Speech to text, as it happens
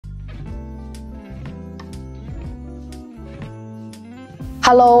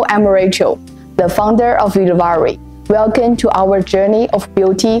Hello, I'm Rachel, the founder of ULIVARY. Welcome to our journey of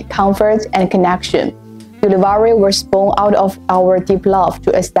beauty, comfort, and connection. ULIVARY was born out of our deep love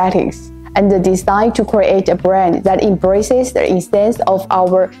to aesthetics and the desire to create a brand that embraces the essence of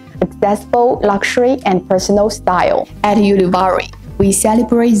our accessible luxury and personal style. At ULIVARY, we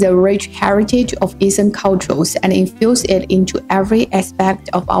celebrate the rich heritage of Asian cultures and infuse it into every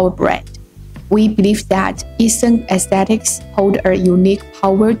aspect of our brand. We believe that Eastern aesthetics hold a unique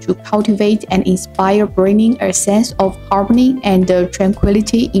power to cultivate and inspire, bringing a sense of harmony and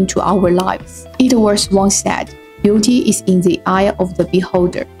tranquility into our lives. It was once said, "Beauty is in the eye of the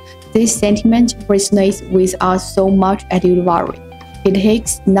beholder." This sentiment resonates with us so much at ULIVARY. It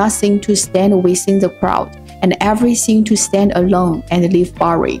takes nothing to stand within the crowd, and everything to stand alone and live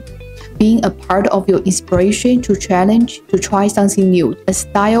worried. Being a part of your inspiration to challenge, to try something new, a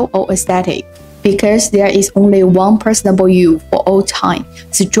style or aesthetic. Because there is only one personable you for all time,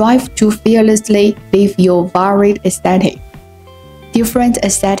 strive to fearlessly live your varied aesthetic. Different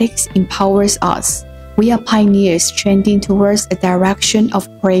aesthetics empowers us. We are pioneers trending towards a direction of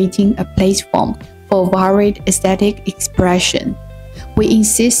creating a platform for varied aesthetic expression. We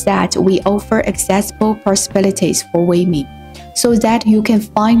insist that we offer accessible possibilities for women, so that you can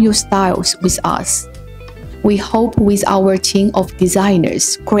find your styles with us. We hope with our team of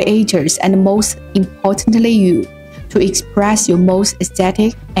designers, creators, and most importantly you, to express your most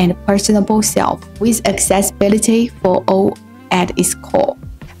aesthetic and personable self with accessibility for all at its core.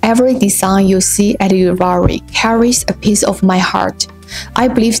 Every design you see at ULIVARY carries a piece of my heart. I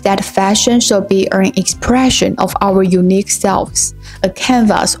believe that fashion should be an expression of our unique selves, a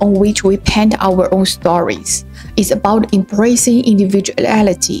canvas on which we paint our own stories. It's about embracing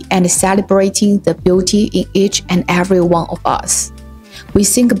individuality and celebrating the beauty in each and every one of us. We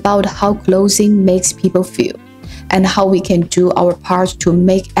think about how clothing makes people feel, and how we can do our part to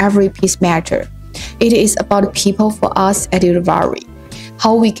make every piece matter. It is about people for us at ULIVARY,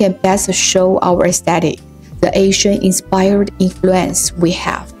 how we can best show our aesthetic, the Asian-inspired influence we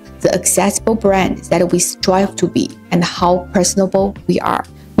have, the accessible brand that we strive to be, and how personable we are.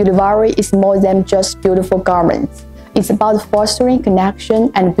 ULIVARY is more than just beautiful garments. It's about fostering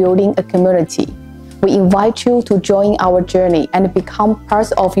connection and building a community. We invite you to join our journey and become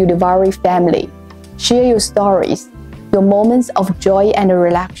part of ULIVARY family. Share your stories, your moments of joy and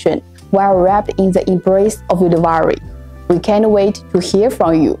relaxation while wrapped in the embrace of ULIVARY. We can't wait to hear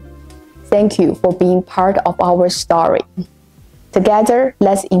from you. Thank you for being part of our story. Together,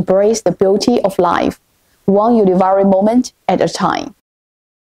 let's embrace the beauty of life, one ULIVARY moment at a time.